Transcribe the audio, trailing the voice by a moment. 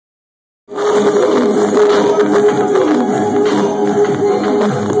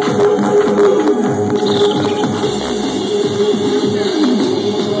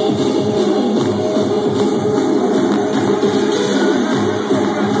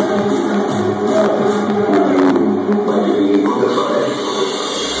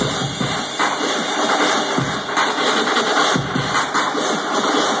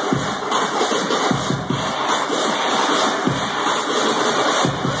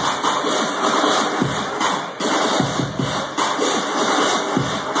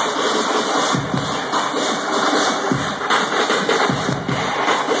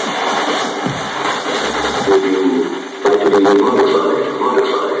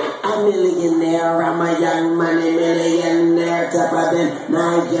Millionaire, I'm a young money millionaire, tougher than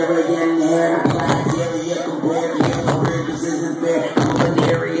Nigerian hair. Nigeria compared to your career, this isn't fair. I'm a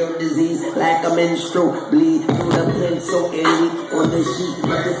venereal disease, like a menstrual bleed through the pencil and leak on the sheet.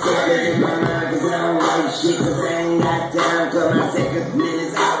 But the tablet in my mind, cause I don't like shit, cause I ain't got time till my second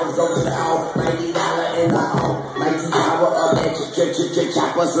minutes, hours go to the out, $90 in the home. Mighty power of that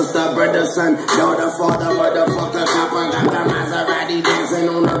chopper, sister, brother, son, daughter, father, motherfucker, copper, got the Maserati dancing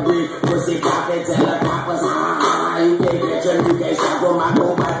on the breeze. Pussy poppin', tell the coppers, you can't catch them, you can't stop them, I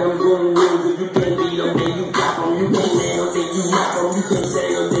go by them goon rules. If you can't beat them, then you drop them, you can't nail them, then you knock them, you can't say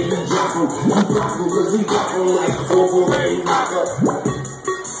them, then you drop them, you drop them, cause we drop them like Wolverine rocker.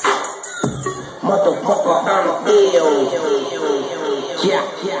 Motherfucker, I'm ill. Yeah.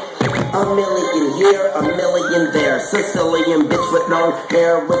 A million here, a million there. Sicilian bitch with long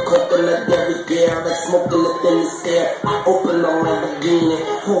hair, with coconut every year. Like smoking it in the stare. I open the Lamborghini,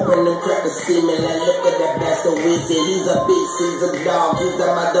 hoping to crack the semen. And look at that bastard Weezy. He's a beast, he's a dog, he's a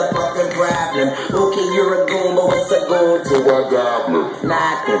motherfucking problem. Okay, you're a goon, but what's a goon to a goblin?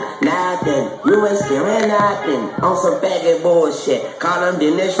 Nothing. You ain't scaring nothing. On some faggot bullshit. Call him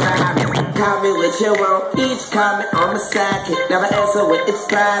Dennis Robin. Call me what you want. Each comment on my sidekick. Never answer when it's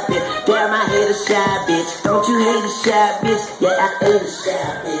private. Damn, I hate a shy bitch. Don't you hate a shy bitch? Yeah, I hate a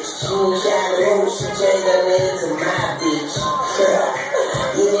shy bitch. She ain't shy, she changed her name to my bitch. Yeah,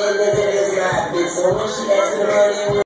 nigga is my bitch. So when she asks me money,